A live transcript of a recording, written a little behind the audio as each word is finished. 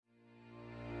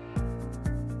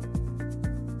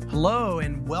Hello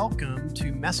and welcome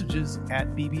to Messages at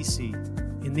BBC.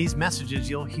 In these messages,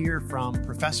 you'll hear from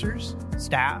professors,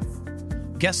 staff,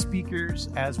 guest speakers,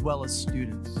 as well as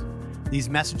students. These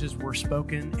messages were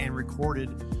spoken and recorded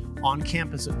on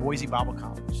campus at Boise Bible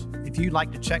College. If you'd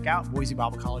like to check out Boise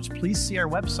Bible College, please see our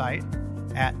website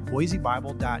at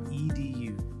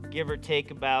boisebible.edu. Give or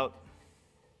take about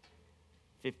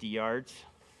 50 yards,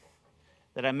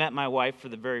 that I met my wife for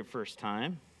the very first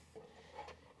time.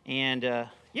 And,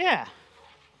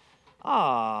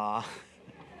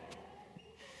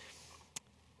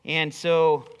 And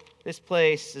so this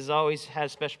place has always had a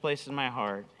special place in my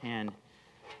heart, and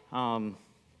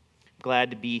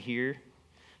glad to be here.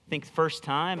 I think the first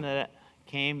time that I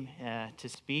came to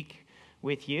speak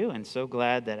with you, and so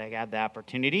glad that I got the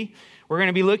opportunity. We're going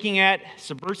to be looking at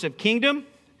Subversive Kingdom,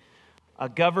 a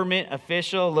government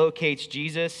official locates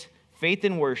Jesus, faith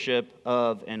and worship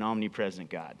of an omnipresent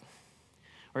God.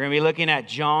 We're going to be looking at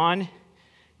John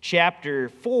chapter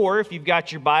 4. If you've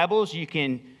got your Bibles, you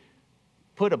can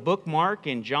put a bookmark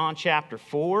in John chapter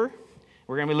 4.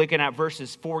 We're going to be looking at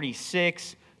verses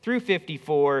 46 through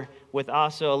 54 with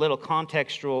also a little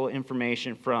contextual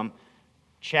information from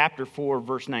chapter 4,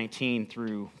 verse 19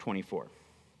 through 24.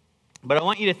 But I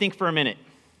want you to think for a minute.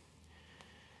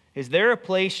 Is there a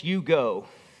place you go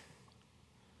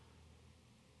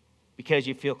because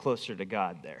you feel closer to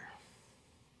God there?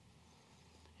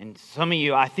 And some of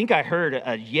you, I think I heard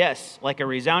a yes, like a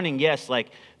resounding yes, like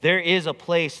there is a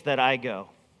place that I go.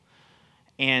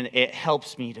 And it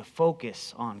helps me to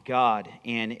focus on God,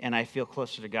 and I feel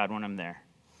closer to God when I'm there.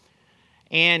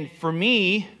 And for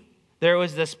me, there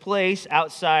was this place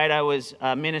outside. I was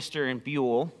a minister in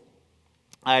Buell,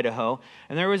 Idaho,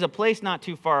 and there was a place not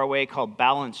too far away called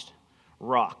Balanced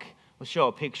Rock. We'll show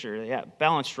a picture. Yeah,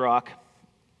 Balanced Rock.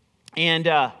 And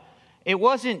it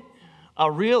wasn't a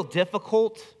real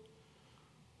difficult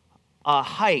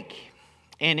hike.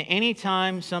 And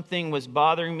anytime something was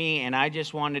bothering me and I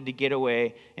just wanted to get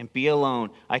away and be alone,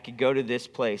 I could go to this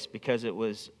place because it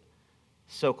was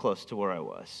so close to where I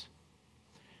was.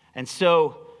 And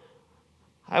so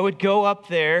I would go up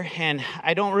there, and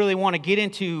I don't really want to get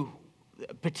into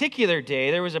a particular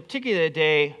day. There was a particular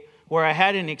day where I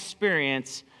had an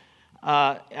experience.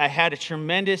 I had a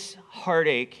tremendous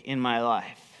heartache in my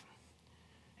life,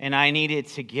 and I needed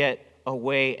to get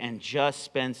away and just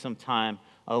spend some time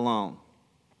alone.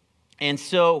 And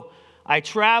so I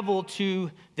traveled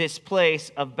to this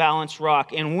place of Balanced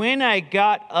Rock. And when I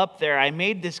got up there, I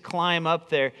made this climb up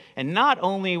there. And not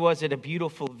only was it a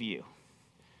beautiful view,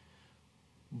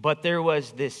 but there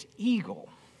was this eagle.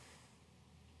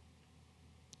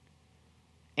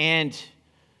 And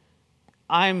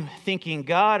I'm thinking,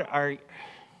 God, are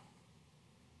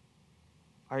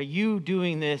you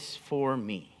doing this for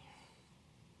me?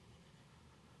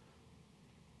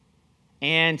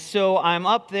 And so I'm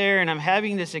up there and I'm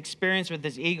having this experience with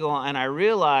this eagle, and I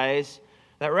realize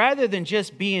that rather than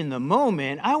just be in the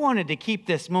moment, I wanted to keep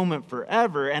this moment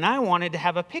forever, and I wanted to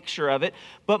have a picture of it,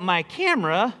 but my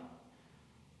camera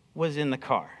was in the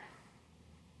car.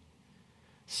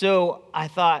 So I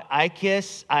thought,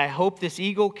 I hope this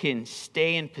eagle can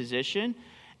stay in position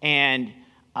and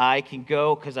I can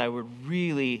go, because I would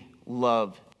really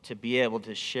love to be able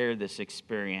to share this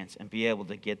experience and be able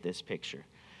to get this picture.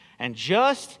 And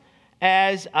just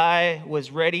as I was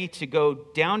ready to go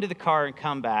down to the car and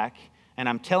come back, and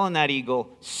I'm telling that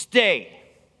eagle, stay,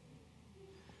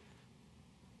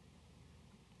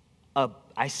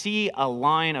 I see a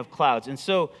line of clouds. And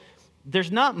so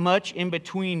there's not much in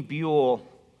between Buell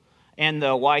and the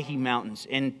Owyhee Mountains.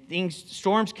 And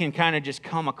storms can kind of just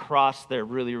come across there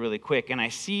really, really quick. And I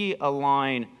see a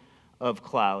line of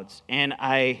clouds. And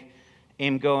I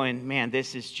am going, man,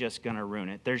 this is just going to ruin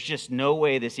it. There's just no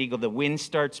way this eagle, the wind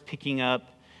starts picking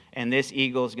up, and this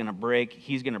eagle is going to break.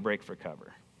 He's going to break for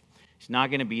cover. He's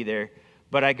not going to be there.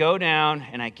 But I go down,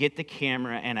 and I get the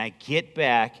camera, and I get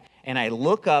back, and I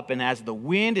look up, and as the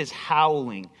wind is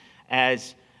howling,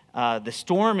 as the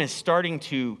storm is starting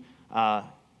to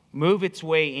move its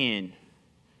way in,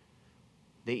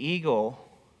 the eagle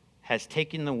has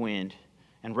taken the wind,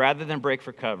 and rather than break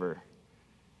for cover,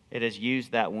 it has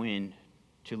used that wind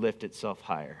to lift itself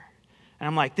higher. And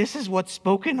I'm like, this is what's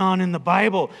spoken on in the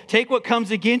Bible. Take what comes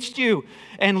against you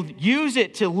and use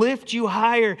it to lift you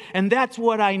higher. And that's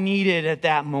what I needed at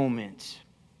that moment.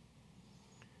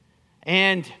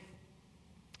 And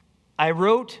I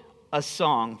wrote a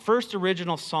song, first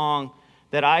original song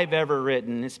that I've ever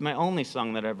written. It's my only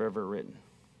song that I've ever written.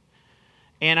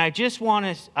 And I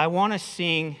want to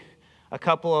sing a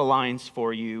couple of lines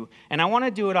for you. And I want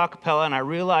to do it a cappella, and I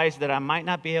realize that I might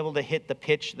not be able to hit the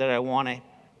pitch that I want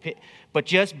to, but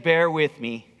just bear with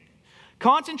me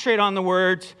concentrate on the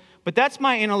words, but that's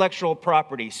my intellectual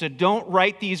property. So don't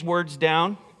write these words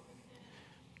down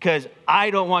because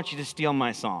I don't want you to steal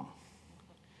my song.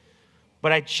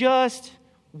 But I just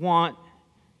want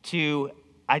to,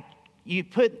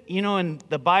 in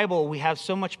the Bible, we have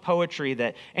so much poetry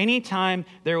that anytime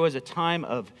there was a time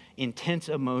of intense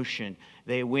emotion,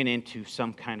 they went into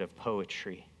some kind of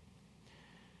poetry.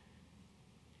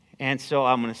 And so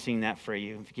I'm going to sing that for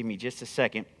you. Give me just a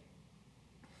second.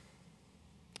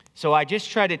 So I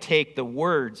just try to take the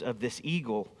words of this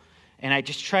eagle and I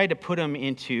just try to put them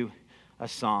into a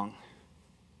song.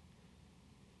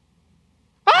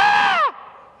 Ah!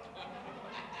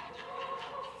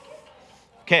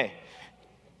 Okay.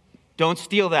 Don't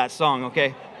steal that song,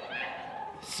 okay?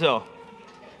 So,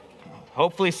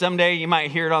 hopefully someday you might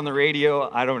hear it on the radio.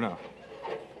 I don't know.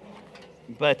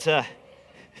 But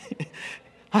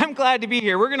I'm glad to be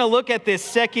here. We're going to look at this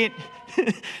second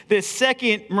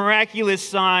miraculous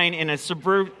sign in a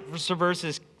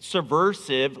subversive,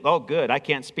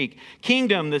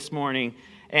 kingdom this morning.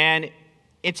 And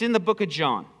it's in the book of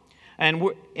John. And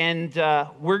we're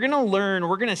going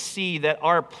to see that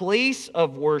our place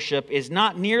of worship is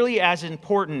not nearly as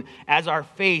important as our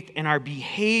faith and our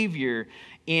behavior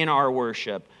in our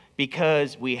worship,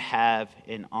 because we have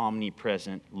an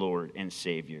omnipresent Lord and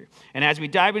Savior. And as we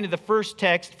dive into the first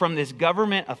text from this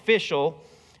government official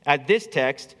at this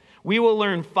text, we will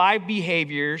learn 5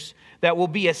 behaviors that will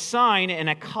be a sign and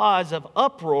a cause of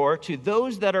uproar to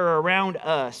those that are around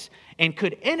us and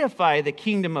could edify the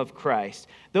kingdom of Christ.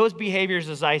 Those behaviors,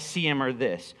 as I see them, are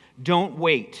this: don't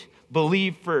wait,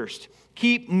 believe first,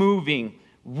 keep moving,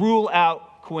 rule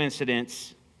out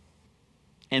coincidence,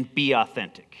 and be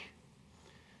authentic.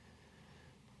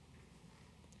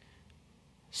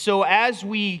 So as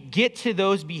we get to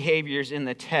those behaviors in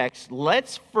the text,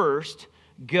 let's first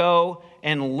go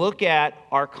and look at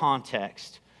our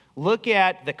context. Look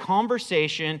at the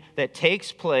conversation that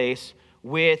takes place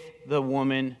with the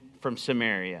woman from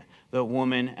Samaria, the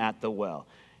woman at the well.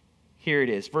 Here it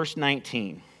is, verse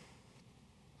 19.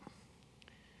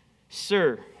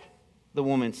 "Sir," the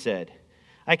woman said,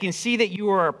 "I can see that you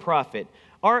are a prophet.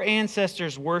 Our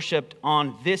ancestors worshipped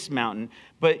on this mountain,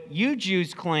 but you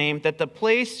Jews claim that the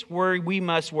place where we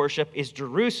must worship is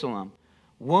Jerusalem."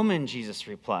 "Woman," Jesus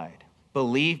replied,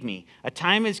 "believe me, a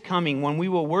time is coming when we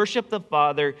will worship the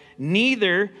Father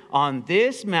neither on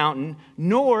this mountain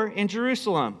nor in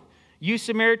Jerusalem. You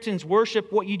Samaritans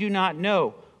worship what you do not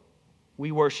know.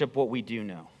 We worship what we do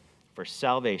know, for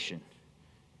salvation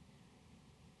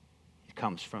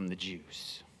comes from the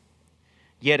Jews.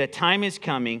 Yet a time is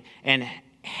coming and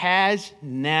has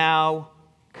now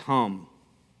come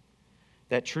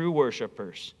that true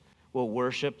worshipers will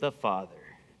worship the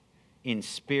Father in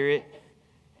spirit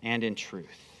and in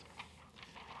truth.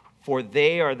 For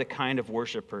they are the kind of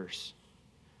worshipers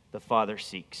the Father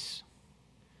seeks.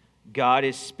 God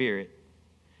is spirit,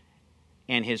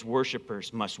 and his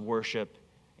worshipers must worship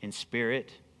in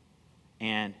spirit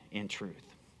and in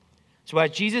truth." So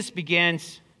as Jesus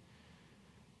begins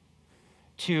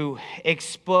to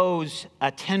expose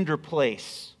a tender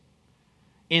place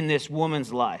in this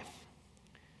woman's life,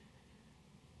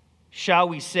 shall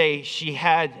we say she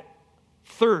had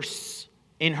thirsts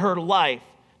in her life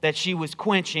that she was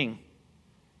quenching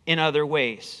in other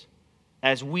ways,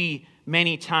 as we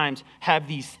many times have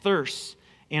these thirsts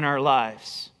in our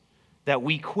lives that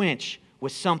we quench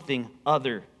with something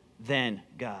other than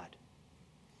God.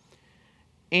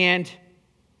 And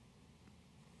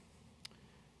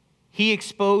he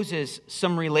exposes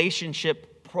some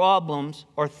relationship problems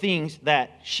or things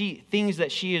that she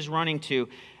is running to.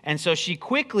 And so she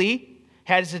quickly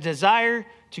has a desire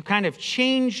to kind of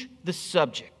change the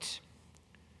subject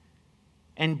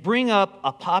and bring up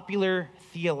a popular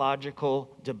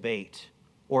theological debate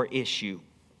or issue.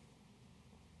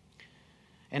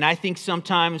 And I think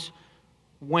sometimes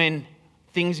when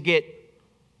things get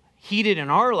heated in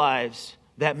our lives,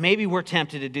 that maybe we're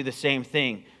tempted to do the same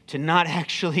thing, to not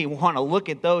actually want to look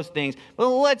at those things. But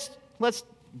let's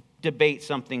debate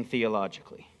something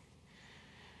theologically.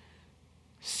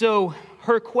 So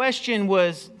her question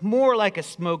was more like a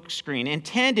smokescreen,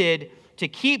 intended to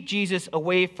keep Jesus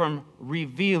away from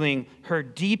revealing her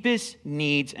deepest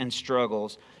needs and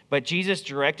struggles. But Jesus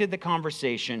directed the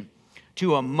conversation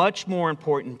to a much more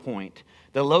important point.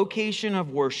 The location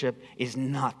of worship is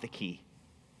not the key,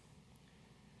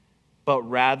 but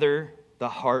rather the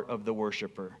heart of the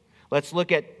worshiper. Let's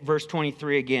look at verse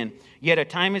 23 again. "Yet a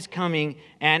time is coming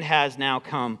and has now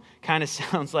come." Kind of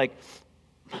sounds like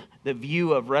the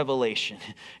view of Revelation.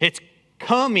 It's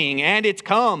coming and it's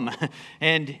come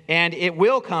and it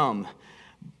will come.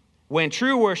 when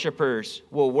true worshipers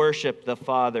will worship the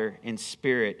Father in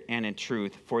spirit and in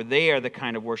truth, for they are the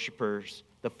kind of worshipers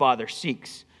the Father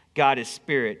seeks. God is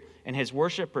spirit, and his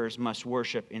worshipers must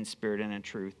worship in spirit and in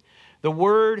truth.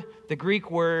 The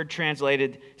Greek word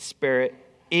translated spirit,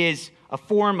 is a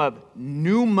form of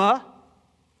pneuma,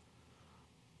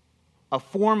 a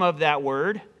form of that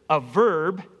word, a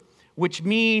verb, which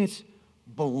means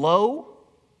blow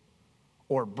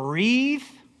or breathe.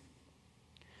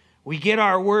 We get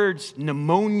our words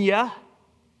pneumonia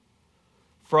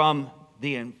from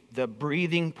the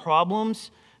breathing problems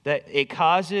that it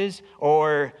causes,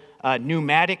 or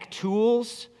pneumatic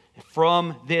tools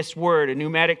from this word. A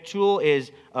pneumatic tool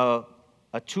is a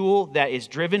tool that is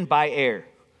driven by air.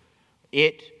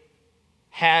 It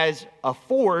has a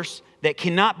force that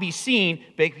cannot be seen,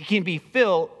 but it can be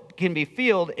felt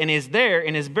and is there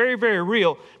and is very, very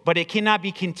real, but it cannot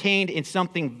be contained in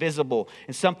something visible,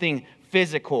 in something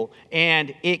physical,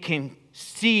 and it can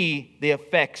see the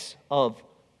effects of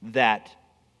that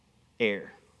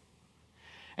air.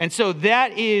 And so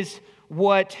that is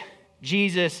what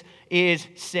Jesus is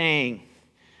saying.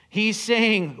 He's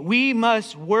saying we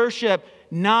must worship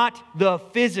not the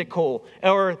physical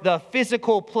or the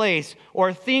physical place,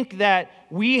 or think that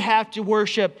we have to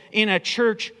worship in a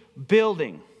church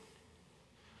building,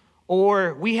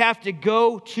 or we have to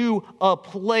go to a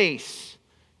place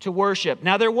to worship.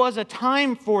 Now, there was a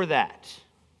time for that.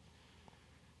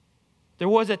 There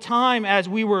was a time as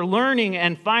we were learning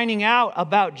and finding out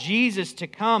about Jesus to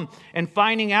come and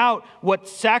finding out what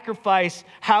sacrifice,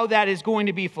 how that is going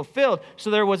to be fulfilled. So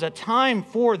there was a time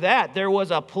for that. There was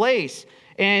a place.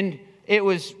 And it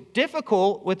was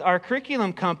difficult with our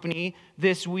curriculum company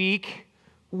this week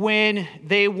when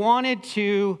they wanted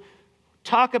to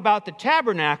talk about the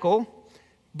tabernacle,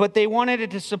 but they wanted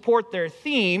it to support their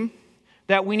theme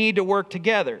that we need to work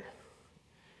together.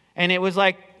 And it was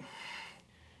like,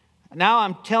 now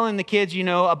I'm telling the kids,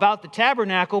 about the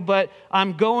tabernacle, but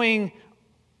I'm going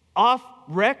off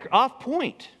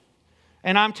point.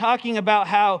 And I'm talking about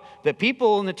how the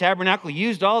people in the tabernacle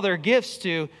used all their gifts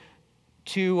to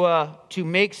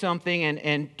make something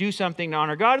and do something to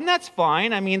honor God. And that's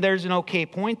fine. I mean, there's an okay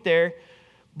point there.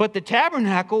 But the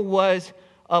tabernacle was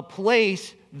a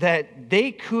place that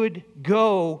they could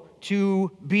go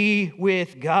to be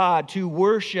with God, to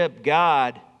worship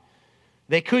God.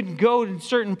 They couldn't go in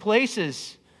certain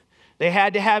places. They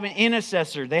had to have an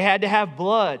intercessor. They had to have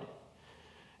blood.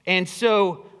 And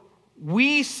so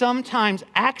we sometimes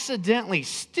accidentally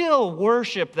still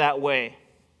worship that way.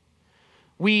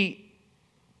 We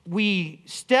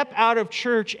step out of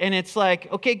church and it's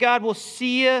like, okay, God, we'll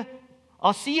see you.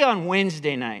 I'll see you on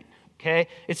Wednesday night, okay?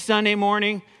 It's Sunday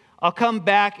morning. I'll come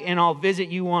back and I'll visit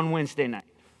you on Wednesday night.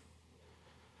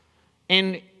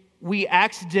 And we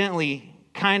accidentally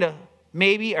kind of,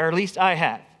 maybe, or at least I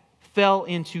have, fell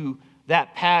into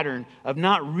that pattern of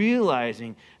not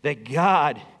realizing that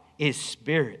God is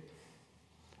spirit.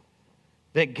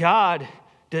 That God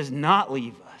does not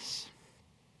leave us.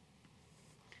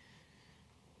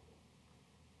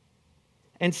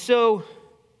 And so,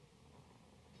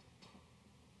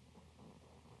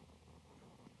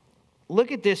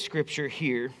 look at this scripture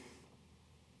here.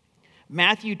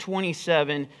 Matthew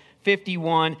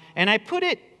 27:51. And I put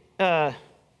it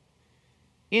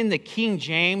in the King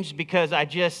James because I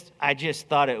just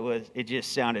thought it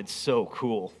just sounded so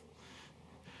cool.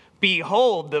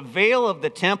 Behold, the veil of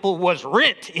the temple was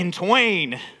rent in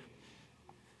twain.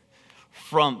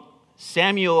 From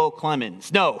Samuel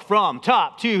Clemens. No, from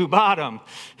top to bottom.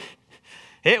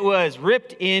 It was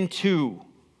ripped in two.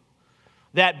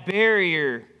 That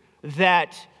barrier,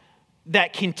 that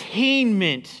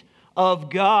containment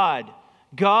of God.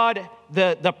 God,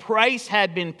 the price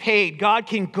had been paid. God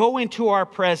can go into our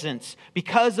presence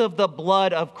because of the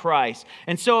blood of Christ.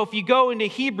 And so if you go into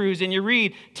Hebrews and you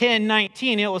read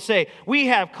 10:19, it will say, we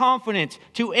have confidence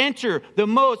to enter the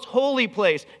most holy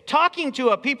place. Talking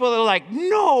to a people that are like,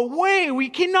 no way, we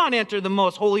cannot enter the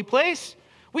most holy place.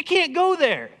 We can't go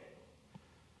there.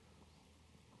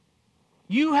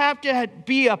 You have to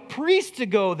be a priest to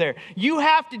go there. You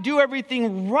have to do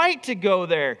everything right to go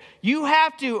there. You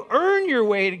have to earn your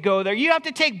way to go there. You have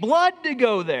to take blood to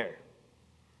go there.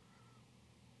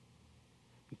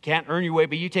 You can't earn your way,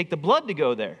 but you take the blood to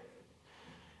go there.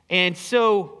 And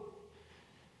so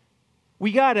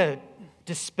we got to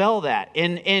dispel that.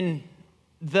 And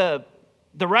the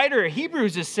writer of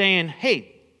Hebrews is saying,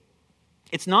 hey,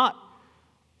 it's not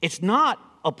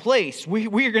a place. We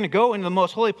are going to go into the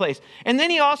most holy place. And then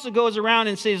he also goes around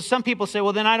and says, some people say,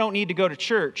 well, then I don't need to go to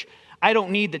church. I don't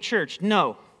need the church.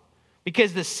 No.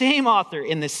 Because the same author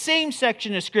in the same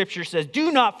section of Scripture says,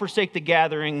 do not forsake the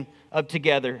gathering of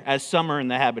together as some are in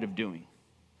the habit of doing.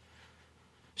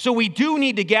 So we do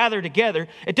need to gather together.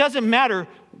 It doesn't matter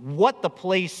what the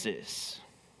place is.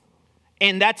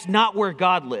 And that's not where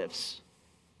God lives.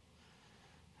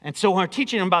 And so when we're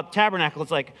teaching them about the tabernacle,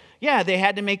 it's like, yeah, they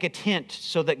had to make a tent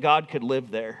so that God could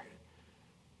live there.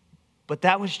 But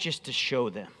that was just to show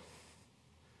them.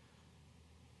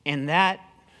 And that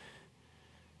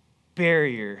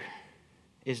barrier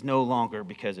is no longer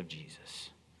because of Jesus.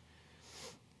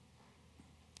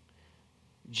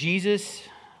 Jesus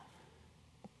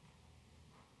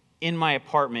in my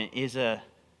apartment is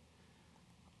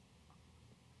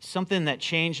something that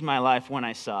changed my life when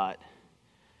I saw it.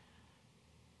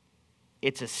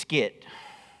 It's a skit,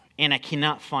 and I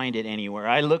cannot find it anywhere.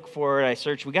 I look for it, I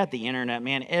search. We got the internet,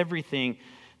 man. Everything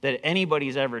that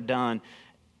anybody's ever done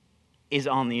is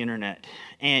on the internet,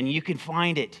 and you can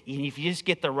find it. If you just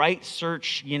get the right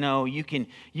search, you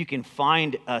can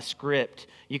find a script.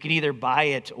 You can either buy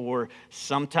it, or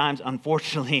sometimes,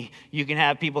 unfortunately, you can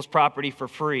have people's property for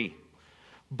free.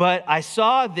 But I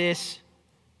saw this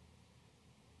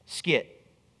skit,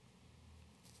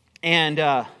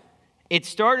 and it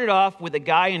started off with a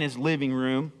guy in his living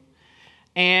room,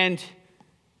 and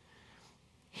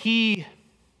he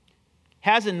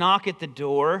has a knock at the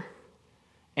door,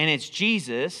 and it's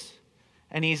Jesus,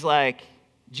 and he's like,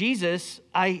 Jesus,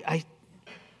 I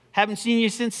haven't seen you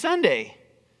since Sunday.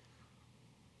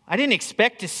 I didn't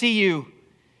expect to see you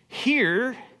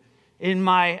here in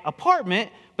my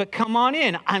apartment, but come on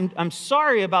in. I'm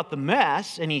sorry about the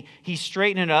mess. And he's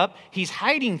straightening it up. He's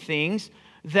hiding things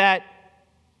that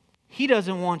he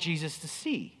doesn't want Jesus to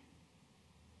see.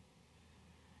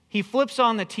 He flips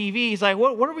on the TV. He's like,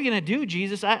 what are we going to do,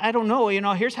 Jesus? I don't know.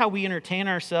 Here's how we entertain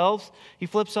ourselves. He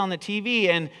flips on the TV,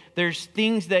 and there's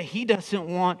things that he doesn't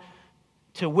want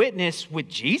to witness with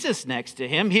Jesus next to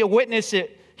him. He'll witness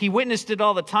it. He witnessed it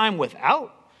all the time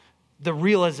without the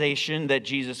realization that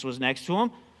Jesus was next to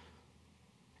him.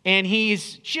 And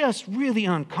he's just really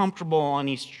uncomfortable, and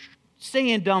he's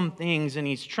saying dumb things, and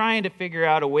he's trying to figure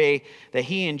out a way that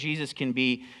he and Jesus can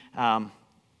be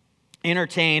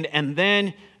entertained. And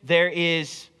then there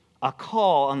is a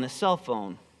call on the cell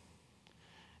phone,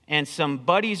 and some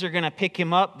buddies are going to pick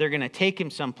him up. They're going to take him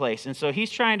someplace. And so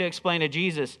he's trying to explain to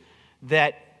Jesus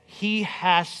that he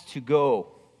has to go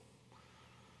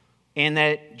and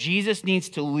that Jesus needs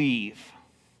to leave.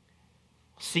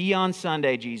 See you on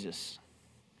Sunday, Jesus.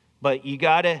 But you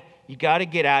gotta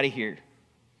get out of here,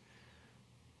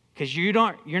 because you're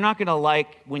not going to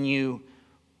like when you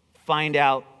find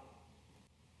out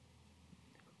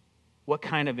what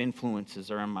kind of influences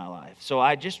are in my life. So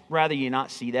I just rather you not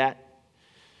see that.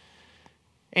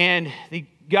 And the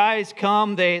guys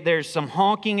come, there's some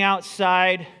honking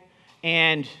outside,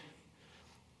 and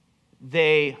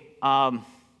they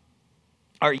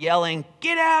are yelling,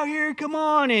 "Get out here, come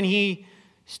on!" And he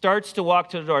starts to walk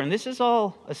to the door. And this is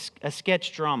all a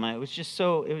sketch drama. It was just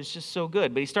so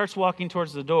good. But he starts walking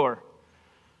towards the door,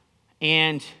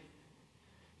 and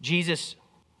Jesus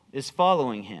is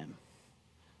following him.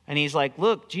 And he's like,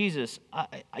 "Look, Jesus,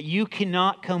 you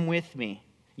cannot come with me.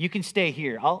 You can stay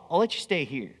here. I'll let you stay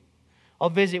here.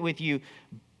 I'll visit with you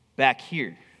back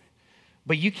here.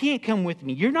 But you can't come with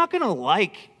me. You're not going to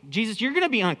like, Jesus, you're going to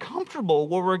be uncomfortable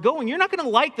where we're going. You're not going to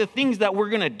like the things that we're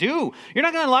going to do. You're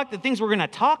not going to like the things we're going to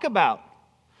talk about.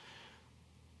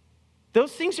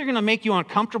 Those things are going to make you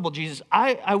uncomfortable, Jesus.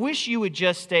 I wish you would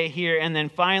just stay here." And then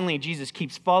finally, Jesus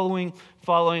keeps following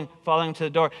to the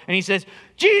door. And he says,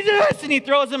 "Jesus!" And he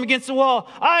throws him against the wall.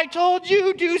 "I told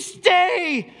you to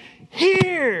stay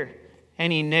here."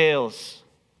 And he nails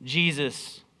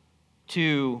Jesus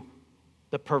to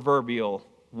the proverbial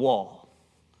wall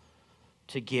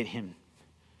to get him,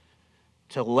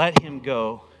 to let him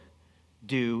go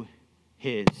do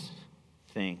his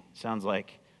thing. Sounds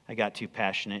like I got too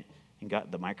passionate and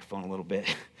got the microphone a little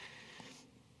bit.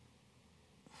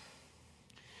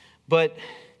 But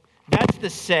that's the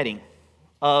setting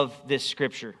of this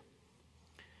scripture.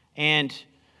 And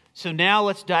so now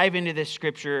let's dive into this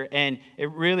scripture, and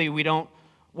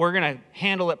we're going to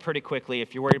handle it pretty quickly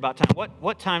if you're worried about time.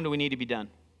 What time do we need to be done?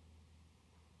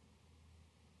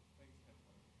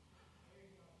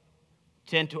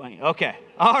 10:20. Okay.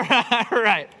 All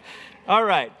right.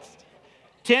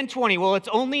 10:20. Well, it's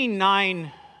only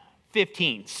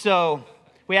 9:15. So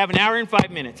we have an hour and 5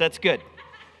 minutes. That's good.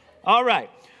 All right.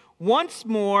 Once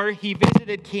more, he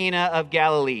visited Cana of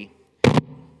Galilee,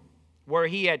 where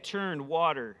he had turned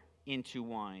water into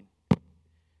wine.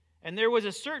 And there was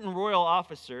a certain royal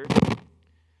officer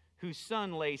whose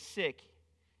son lay sick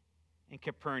in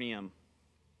Capernaum.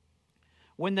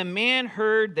 When the man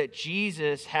heard that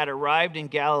Jesus had arrived in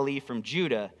Galilee from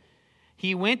Judah,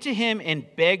 he went to him and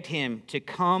begged him to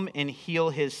come and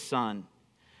heal his son,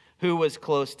 who was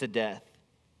close to death.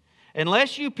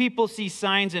 Unless you people see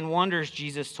signs and wonders,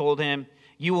 Jesus told him,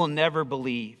 you will never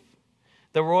believe.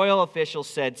 The royal official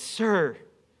said, Sir,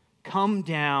 come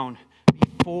down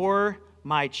before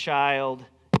my child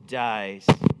dies.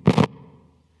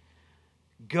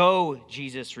 Go,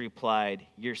 Jesus replied,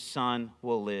 your son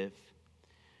will live.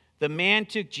 The man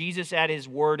took Jesus at his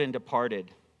word and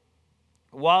departed.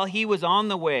 While he was on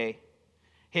the way,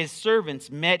 his servants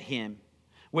met him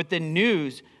with the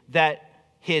news that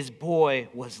his boy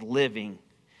was living.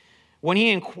 When he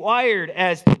inquired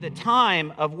as to the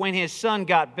time of when his son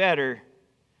got better,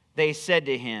 they said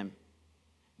to him,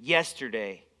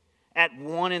 yesterday, at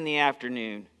 1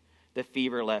 p.m, the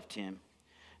fever left him.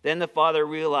 Then the father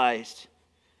realized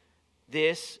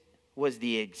this was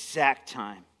the exact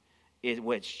time in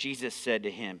which Jesus said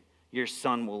to him, your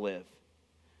son will live.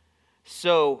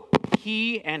 So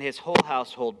he and his whole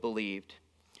household believed.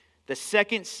 The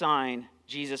second sign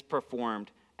Jesus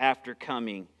performed after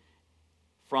coming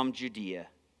from Judea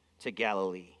to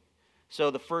Galilee.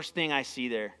 So the first thing I see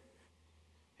there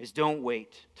is don't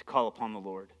wait to call upon the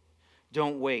Lord.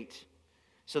 Don't wait.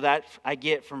 So that I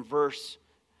get from verse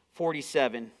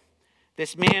 47.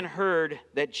 This man heard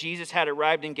that Jesus had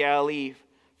arrived in Galilee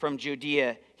from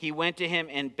Judea. He went to him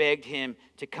and begged him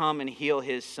to come and heal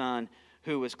his son,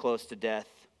 who was close to death.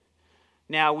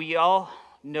 Now, we all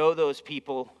know those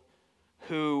people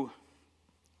who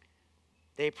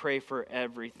they pray for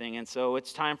everything. And so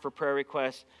it's time for prayer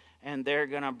requests, and they're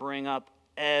going to bring up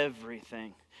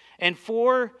everything. And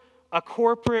for a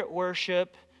corporate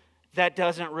worship, that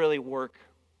doesn't really work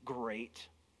great.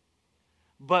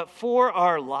 But for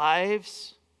our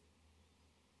lives,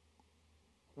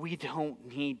 we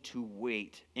don't need to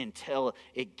wait until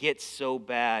it gets so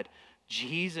bad.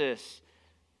 Jesus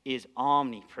is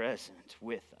omnipresent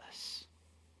with us.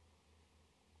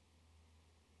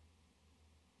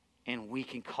 And we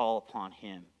can call upon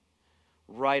him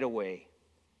right away.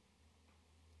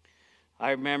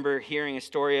 I remember hearing a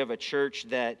story of a church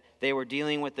that they were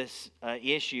dealing with this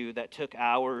issue that took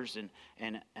hours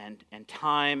and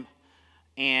time.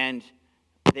 And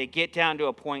they get down to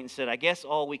a point and said, I guess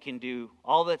all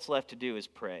that's left to do is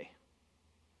pray.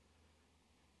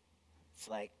 It's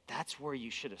like, that's where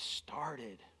you should have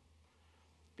started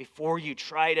before you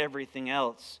tried everything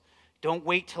else. Don't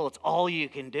wait till it's all you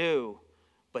can do,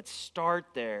 but start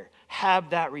there. Have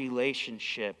that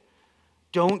relationship.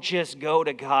 Don't just go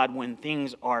to God when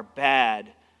things are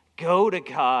bad. Go to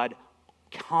God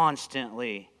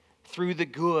constantly, through the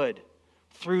good,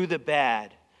 through the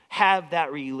bad. Have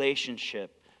that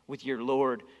relationship with your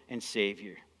Lord and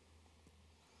Savior.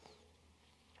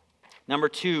 Number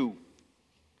 2,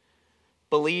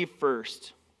 believe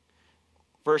first.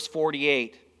 Verse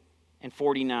 48 and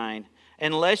 49.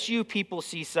 Unless you people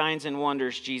see signs and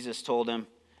wonders, Jesus told him,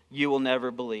 you will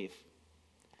never believe.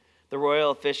 The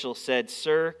royal official said,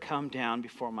 Sir, come down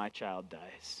before my child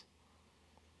dies.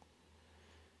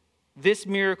 This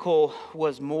miracle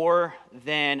was more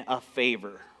than a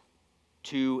favor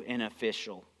to an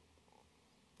official.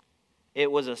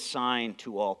 It was a sign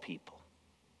to all people.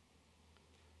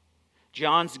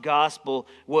 John's gospel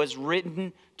was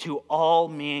written to all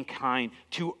mankind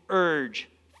to urge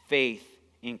faith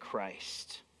in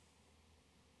Christ.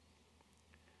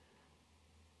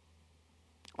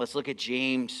 Let's look at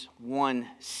James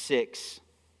 1:6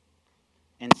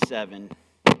 and 7.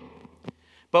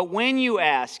 But when you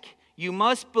ask, you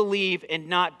must believe and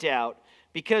not doubt,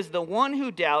 because the one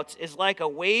who doubts is like a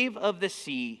wave of the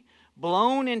sea,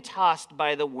 blown and tossed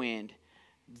by the wind.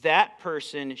 That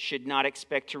person should not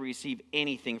expect to receive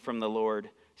anything from the Lord.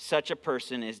 Such a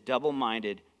person is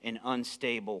double-minded and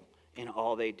unstable in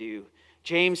all they do.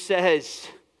 James says,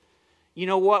 you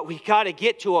know what? We got to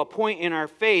get to a point in our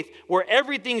faith where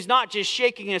everything's not just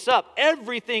shaking us up.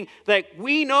 Everything that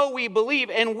we know we believe,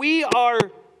 and we are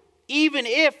even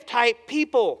if type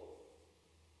people.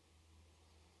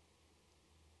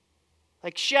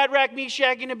 Like Shadrach,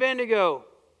 Meshach, and Abednego.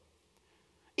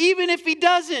 Even if he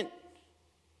doesn't,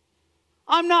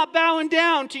 I'm not bowing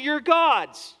down to your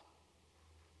gods.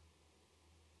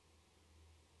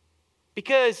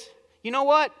 Because, you know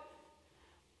what?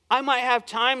 I might have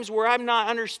times where I'm not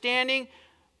understanding,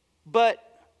 but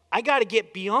I got to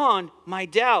get beyond my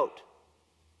doubt.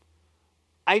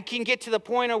 I can get to the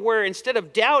point of where instead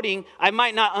of doubting, I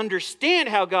might not understand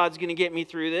how God's going to get me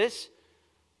through this,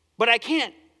 but I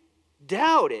can't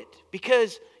doubt it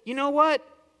because, you know what?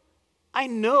 I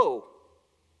know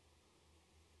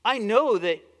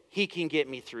that he can get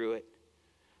me through it.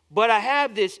 But I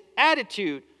have this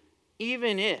attitude,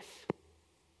 even if,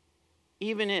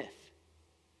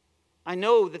 I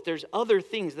know that there's other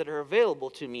things that are available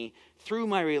to me through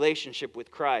my relationship with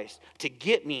Christ to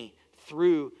get me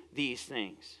through these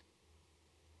things.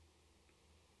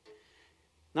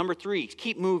 Number 3,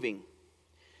 keep moving.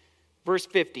 Verse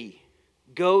 50,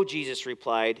 "Go," Jesus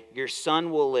replied, "your son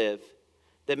will live."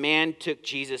 The man took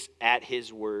Jesus at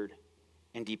his word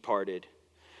and departed.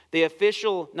 The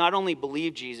official not only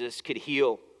believed Jesus could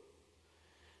heal,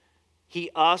 he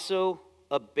also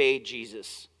obeyed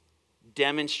Jesus,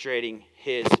 demonstrating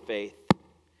his faith.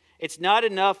 It's not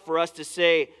enough for us to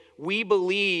say we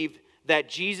believe that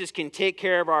Jesus can take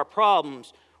care of our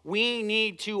problems. We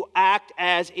need to act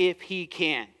as if he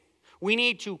can. We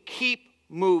need to keep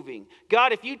moving.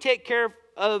 God, if you take care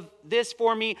of this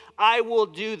for me, I will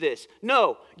do this.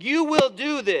 No, you will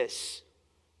do this.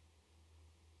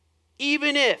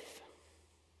 Even if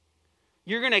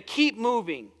you're going to keep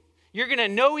moving, you're going to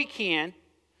know he can,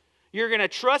 you're going to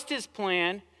trust his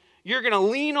plan, you're going to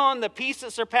lean on the peace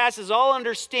that surpasses all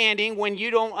understanding when you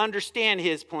don't understand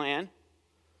his plan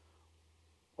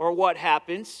or what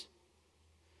happens,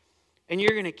 and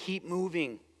you're going to keep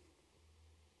moving.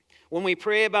 When we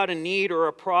pray about a need or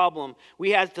a problem,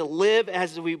 we have to live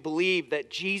as we believe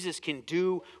that Jesus can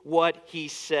do what he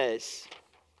says.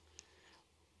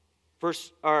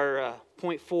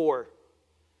 Point 4,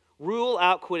 rule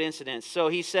out coincidence. So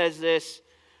he says this,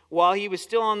 while he was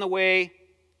still on the way,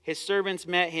 his servants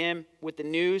met him with the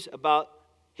news about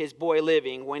his boy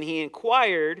living. When he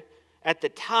inquired at the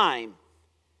time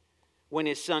when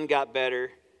his son got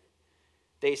better,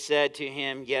 they said to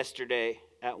him, yesterday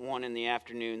at 1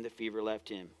 p.m, the fever left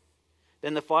him.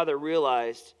 Then the father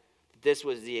realized that this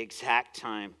was the exact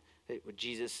time that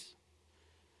Jesus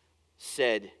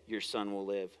said, your son will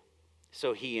live.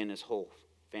 So he and his whole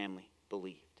family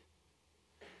believed.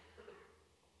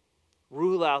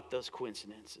 Rule out those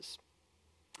coincidences.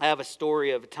 I have a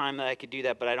story of a time that I could do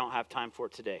that, but I don't have time for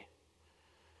it today.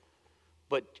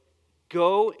 But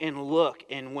go and look,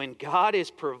 and when God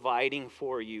is providing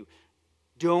for you,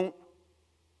 don't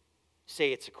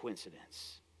say it's a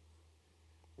coincidence.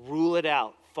 Rule it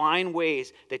out. Find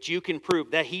ways that you can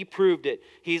prove that he proved it.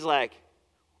 He's like,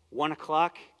 1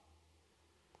 o'clock?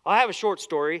 I have a short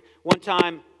story. One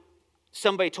time,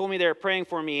 somebody told me they were praying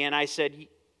for me, and I said,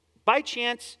 by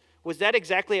chance, was that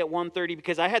exactly at 1:30?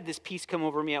 Because I had this peace come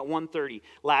over me at 1:30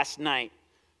 last night.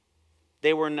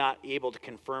 They were not able to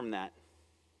confirm that.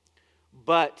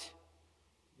 But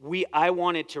I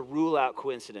wanted to rule out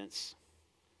coincidence.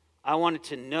 I wanted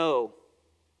to know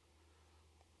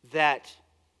that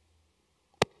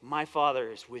my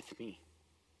Father is with me.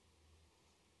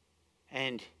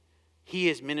 And he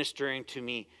is ministering to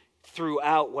me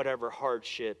throughout whatever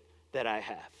hardship that I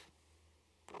have.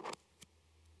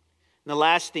 And the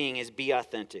last thing is be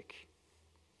authentic.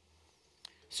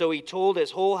 So he told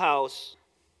his whole house,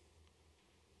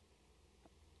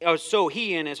 so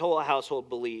he and his whole household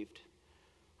believed.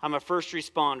 I'm a first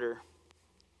responder.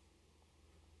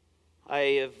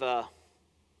 I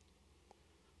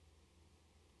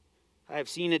have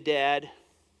seen a dad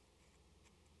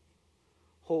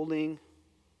holding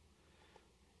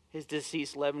his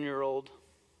deceased 11-year-old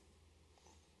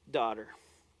daughter.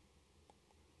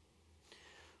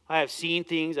 I have seen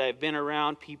things. I have been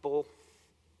around people.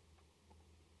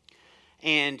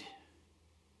 And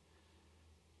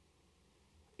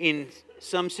in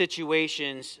some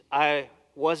situations, I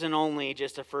wasn't only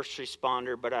just a first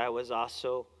responder, but I was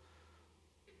also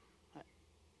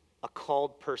a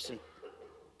called person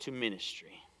to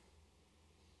ministry.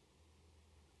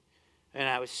 And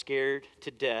I was scared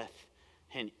to death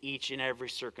in each and every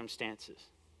circumstances.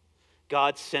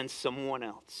 God sends someone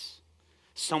else.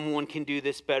 Someone can do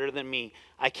this better than me.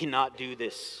 I cannot do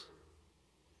this.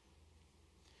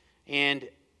 And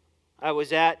I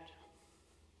was at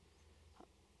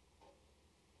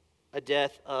a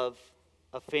death of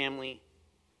a family,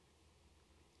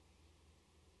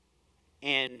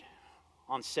 and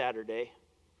on Saturday.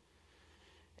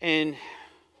 And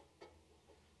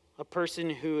a person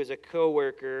who is a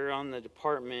coworker on the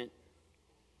department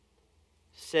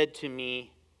said to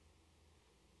me,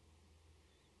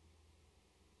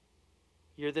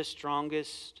 "You're the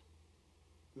strongest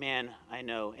man I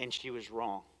know." And she was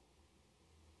wrong.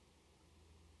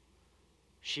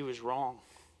 She was wrong.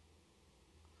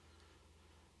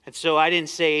 And so I didn't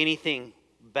say anything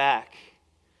back.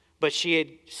 But she had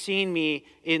seen me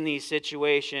in these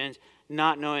situations,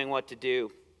 not knowing what to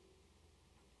do.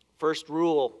 First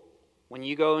rule, when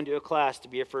you go into a class to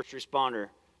be a first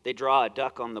responder, they draw a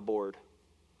duck on the board.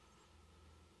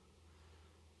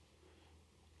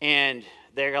 And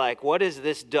they're like, what does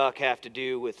this duck have to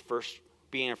do with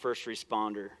being a first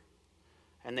responder?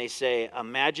 And they say,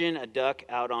 imagine a duck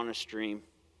out on a stream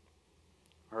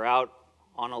or out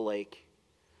on a lake.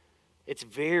 It's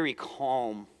very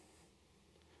calm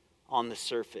on the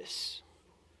surface,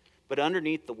 but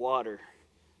underneath the water,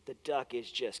 the duck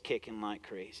is just kicking like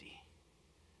crazy.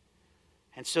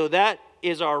 And so that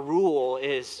is our rule,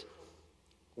 is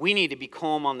we need to be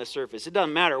calm on the surface. It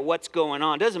doesn't matter what's going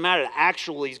on. It doesn't matter that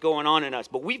actually is going on in us,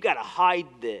 but we've got to hide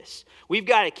this. We've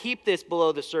got to keep this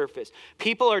below the surface.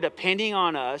 People are depending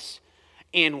on us,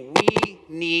 and we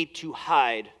need to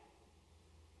hide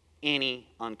any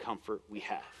uncomfort we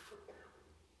have.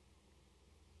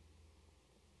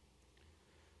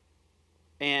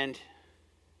 And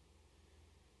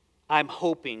I'm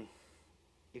hoping,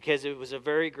 because it was a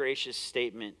very gracious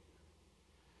statement,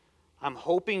 I'm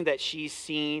hoping that she's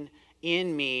seen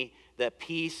in me the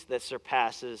peace that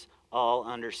surpasses all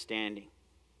understanding,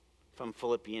 from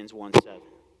Philippians 1:7.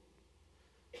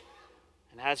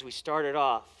 And as we started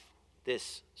off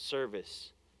this service,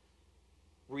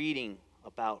 reading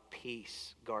about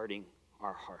peace guarding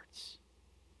our hearts.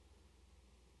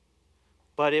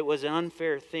 But it was an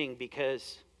unfair thing,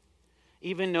 because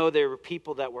even though there were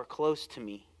people that were close to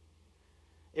me,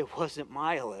 it wasn't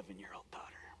my 11-year-old daughter.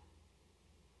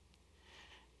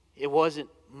 It wasn't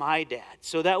my dad.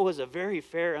 So that was a very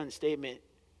fair understatement,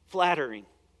 flattering.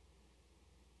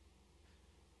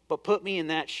 But put me in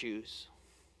that shoes.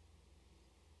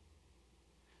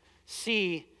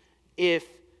 See if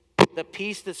the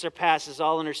peace that surpasses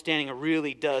all understanding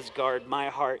really does guard my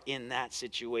heart in that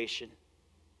situation.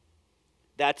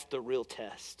 That's the real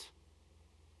test.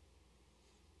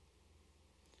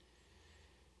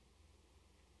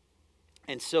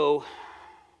 And so,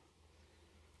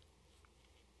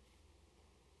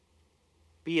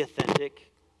 be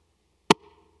authentic.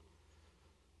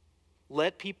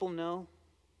 Let people know.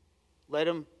 Let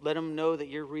them know that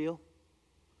you're real.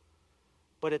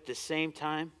 But at the same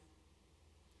time,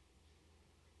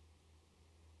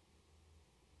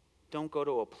 don't go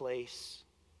to a place.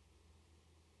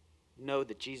 Know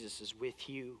that Jesus is with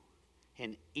you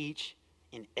in each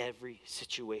and every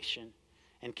situation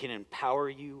and can empower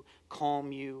you,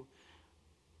 calm you,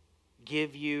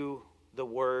 give you the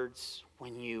words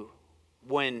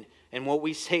and what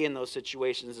we say in those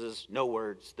situations is no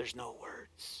words. There's no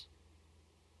words.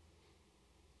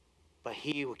 But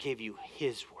He will give you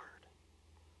His word.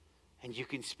 And you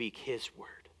can speak His word.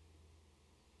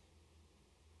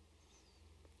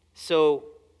 So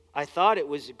I thought it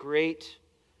was a great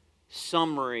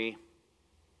summary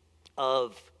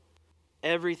of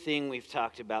everything we've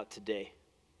talked about today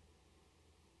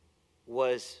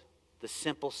was the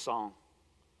simple song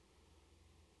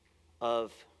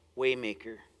of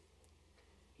Waymaker.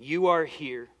 You are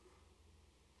here,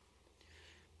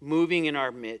 moving in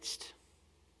our midst.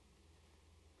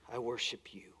 I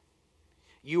worship you.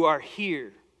 You are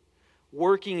here,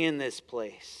 working in this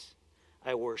place.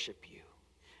 I worship you.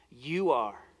 You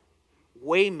are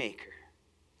Waymaker,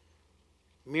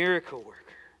 miracle worker,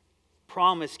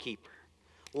 promise keeper,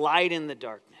 light in the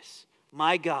darkness.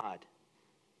 My God,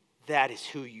 that is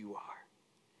who you are.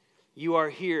 You are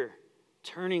here,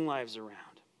 turning lives around.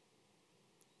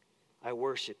 I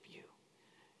worship you.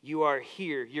 You are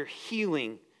here. You're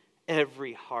healing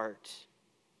every heart.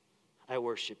 I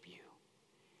worship you.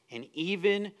 And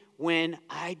even when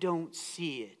I don't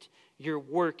see it, you're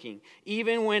working.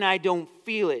 Even when I don't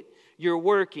feel it, you're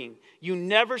working. You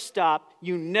never stop.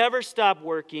 You never stop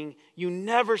working. You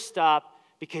never stop,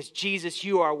 because Jesus,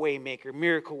 you are Waymaker,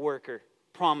 miracle worker,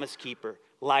 promise keeper,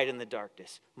 light in the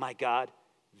darkness. My God,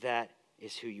 that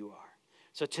is who you are.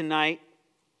 So tonight,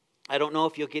 I don't know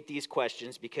if you'll get these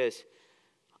questions, because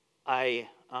I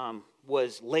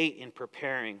was late in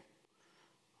preparing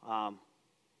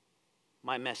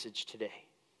my message today.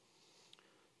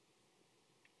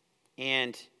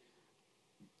 And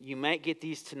you might get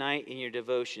these tonight in your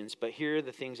devotions, but here are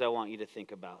the things I want you to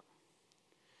think about.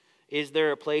 Is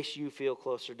there a place you feel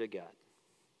closer to God?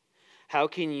 How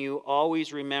can you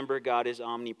always remember God is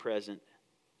omnipresent?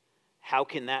 How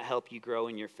can that help you grow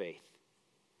in your faith?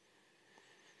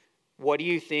 What do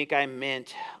you think I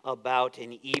meant about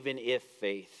an even if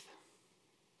faith?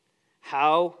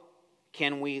 How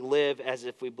can we live as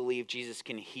if we believe Jesus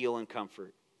can heal and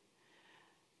comfort?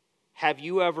 Have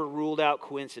you ever ruled out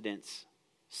coincidence?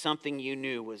 Something you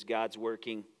knew was God's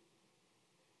working.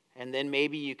 And then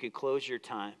maybe you could close your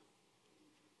time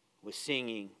with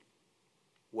singing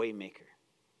Waymaker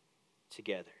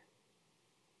together.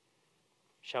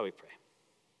 Shall we pray?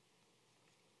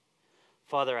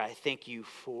 Father, I thank you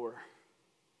for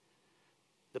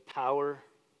the power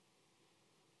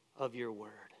of your word.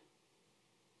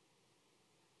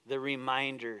 The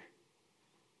reminder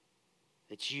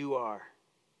that you are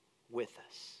with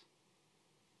us.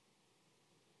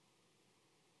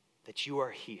 That you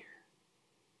are here.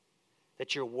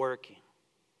 That you're working.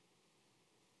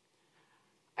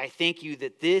 I thank you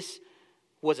that this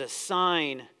was a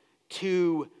sign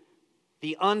to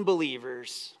the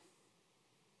unbelievers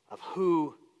of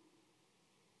who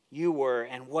you were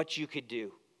and what you could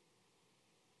do.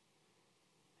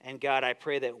 And God, I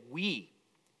pray that we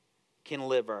can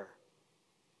live our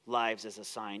lives as a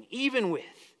sign, even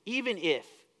if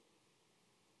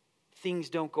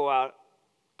things don't go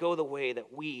the way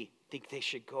that we think they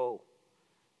should go.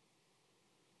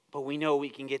 But we know we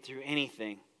can get through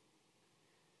anything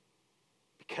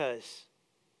because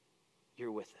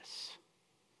you're with us.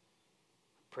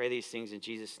 I pray these things in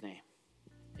Jesus' name.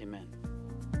 Amen.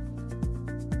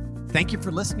 Thank you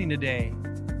for listening today.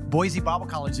 Boise Bible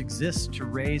College exists to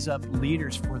raise up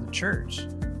leaders for the church,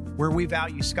 where we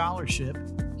value scholarship,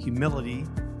 humility,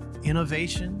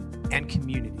 innovation, and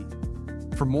community.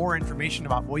 For more information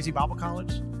about Boise Bible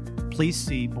College, please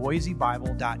see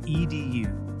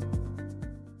boisebible.edu.